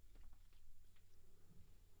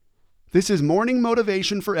This is Morning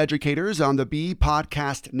Motivation for Educators on the Bee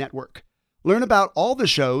Podcast Network. Learn about all the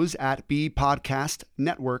shows at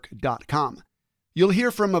beepodcastnetwork.com. You'll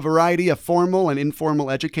hear from a variety of formal and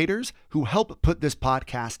informal educators who help put this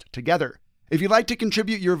podcast together. If you'd like to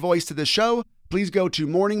contribute your voice to the show, please go to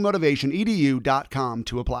morningmotivationedu.com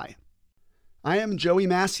to apply. I am Joey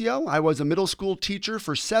Mascio. I was a middle school teacher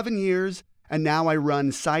for 7 years, and now I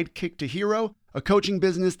run Sidekick to Hero, a coaching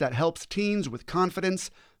business that helps teens with confidence,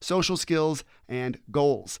 social skills, and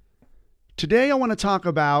goals. Today, I want to talk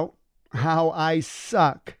about how I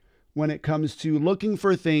suck when it comes to looking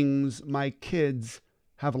for things my kids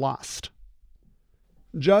have lost.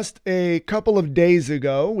 Just a couple of days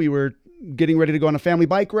ago, we were getting ready to go on a family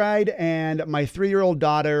bike ride, and my 3-year-old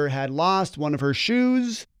daughter had lost one of her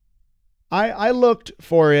shoes. I looked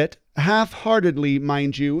for it, half-heartedly,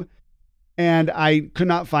 mind you, and I could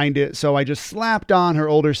not find it, so I just slapped on her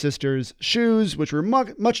older sister's shoes, which were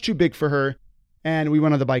much too big for her, and we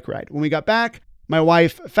went on the bike ride. When we got back, my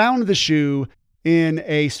wife found the shoe in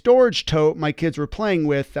a storage tote my kids were playing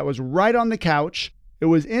with that was right on the couch. It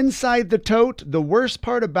was inside the tote. The worst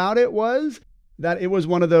part about it was that it was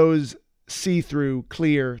one of those see-through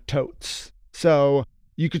clear totes. So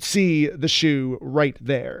you could see the shoe right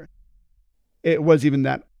there. It was even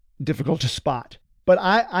that difficult to spot. But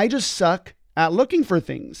I just suck at looking for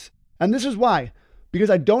things. And this is why.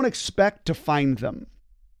 Because I don't expect to find them.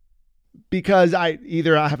 Because I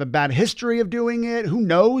have a bad history of doing it. Who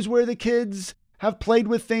knows where the kids have played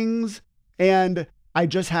with things? And I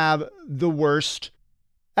just have the worst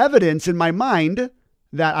evidence in my mind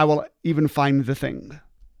that I will even find the thing.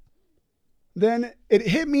 Then it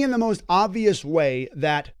hit me in the most obvious way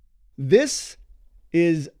that this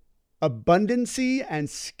is abundancy and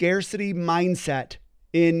scarcity mindset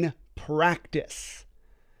in practice.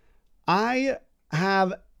 I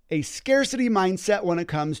have a scarcity mindset when it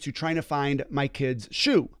comes to trying to find my kid's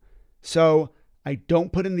shoe. So I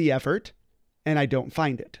don't put in the effort and I don't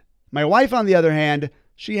find it. My wife, on the other hand,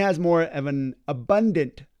 she has more of an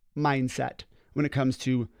abundant mindset when it comes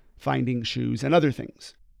to finding shoes and other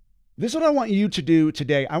things. This is what I want you to do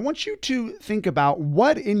today. I want you to think about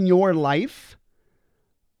what in your life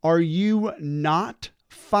are you not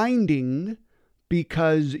finding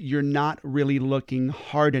because you're not really looking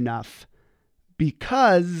hard enough,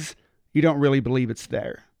 because you don't really believe it's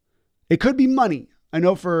there. It could be money. I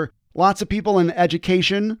know for lots of people in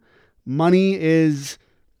education, money is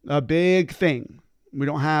a big thing. We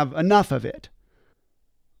don't have enough of it.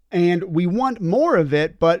 And we want more of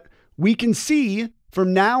it, but we can see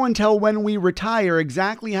from now until when we retire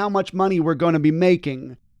exactly how much money we're going to be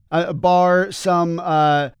making. Bar some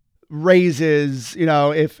raises,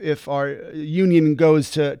 if our union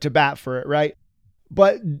goes to bat for it, right?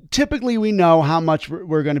 But typically we know how much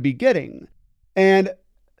we're going to be getting. And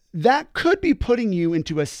that could be putting you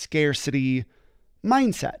into a scarcity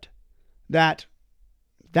mindset. That's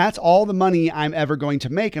all the money I'm ever going to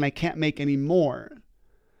make and I can't make any more.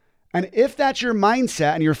 And if that's your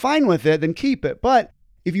mindset and you're fine with it, then keep it. But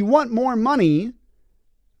if you want more money,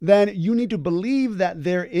 then you need to believe that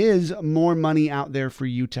there is more money out there for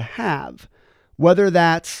you to have. Whether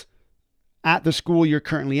that's at the school you're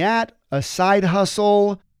currently at, a side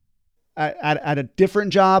hustle, at a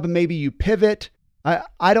different job, maybe you pivot.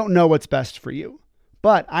 I don't know what's best for you.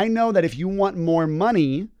 But I know that if you want more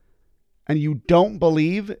money and you don't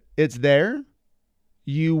believe it's there,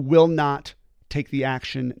 you will not take the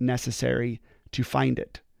action necessary to find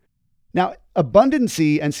it. Now,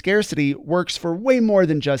 abundancy and scarcity works for way more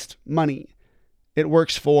than just money. It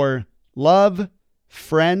works for love,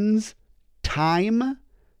 friends, time,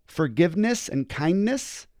 forgiveness, and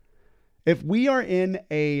kindness. If we are in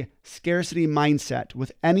a scarcity mindset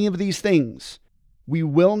with any of these things, we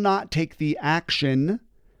will not take the action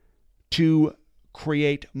to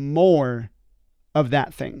create more of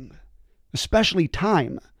that thing, especially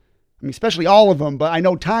time. Especially all of them, but I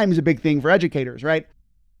know time is a big thing for educators, right?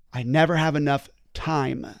 I never have enough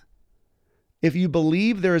time. If you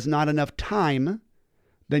believe there is not enough time,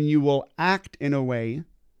 then you will act in a way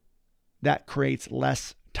that creates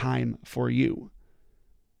less time for you.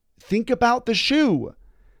 Think about the shoe.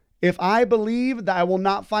 If I believe that I will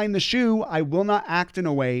not find the shoe, I will not act in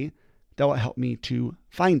a way that will help me to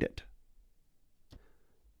find it.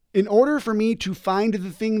 In order for me to find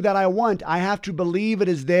the thing that I want, I have to believe it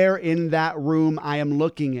is there in that room I am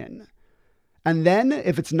looking in. And then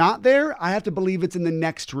if it's not there, I have to believe it's in the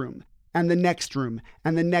next room and the next room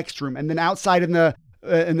and the next room and then outside in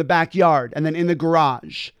the backyard and then in the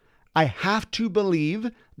garage. I have to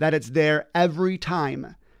believe that it's there every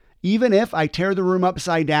time. Even if I tear the room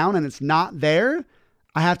upside down and it's not there,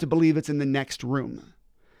 I have to believe it's in the next room.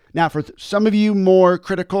 Now, for some of you more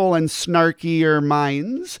critical and snarkier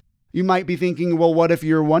minds, you might be thinking, well, what if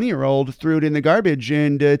your 1-year-old threw it in the garbage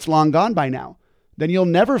and it's long gone by now? Then you'll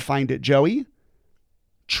never find it, Joey.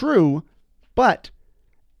 True, but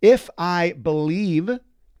if I believe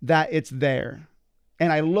that it's there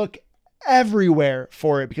and I look everywhere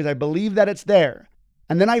for it because I believe that it's there,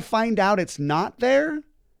 and then I find out it's not there,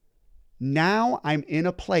 now I'm in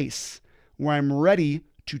a place where I'm ready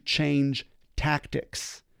to change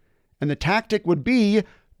tactics. And the tactic would be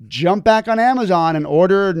jump back on Amazon and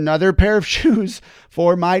order another pair of shoes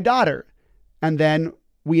for my daughter. And then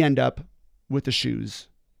we end up with the shoes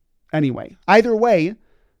anyway. Either way,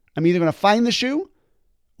 I'm either going to find the shoe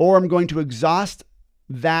or I'm going to exhaust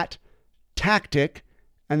that tactic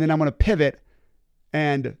and then I'm going to pivot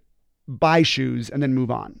and buy shoes and then move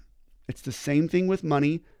on. It's the same thing with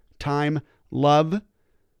money, time, love.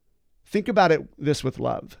 Think about this with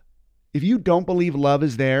love. If you don't believe love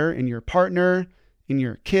is there in your partner, in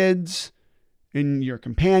your kids, in your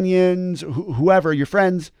companions, whoever, your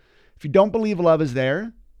friends, if you don't believe love is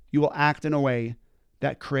there, you will act in a way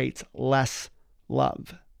that creates less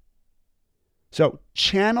love. So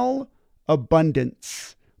channel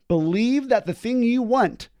abundance. Believe that the thing you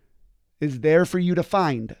want is there for you to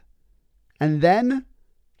find. And then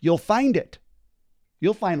you'll find it.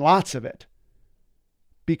 You'll find lots of it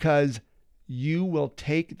because you will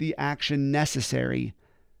take the action necessary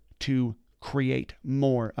to create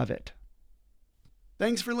more of it.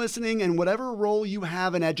 Thanks for listening, and whatever role you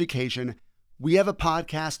have in education, we have a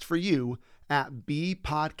podcast for you at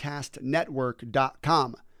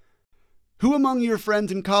bpodcastnetwork.com. Who among your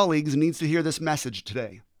friends and colleagues needs to hear this message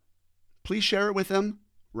today? Please share it with them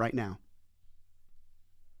right now.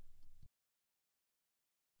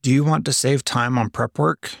 Do you want to save time on prep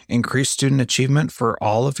work, increase student achievement for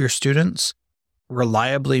all of your students,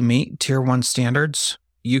 reliably meet Tier 1 standards?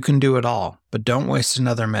 You can do it all, but don't waste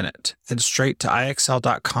another minute. Head straight to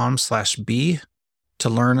ixl.com/b to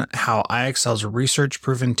learn how IXL's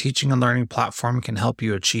research-proven teaching and learning platform can help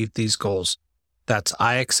you achieve these goals. That's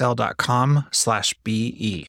ixl.com/be.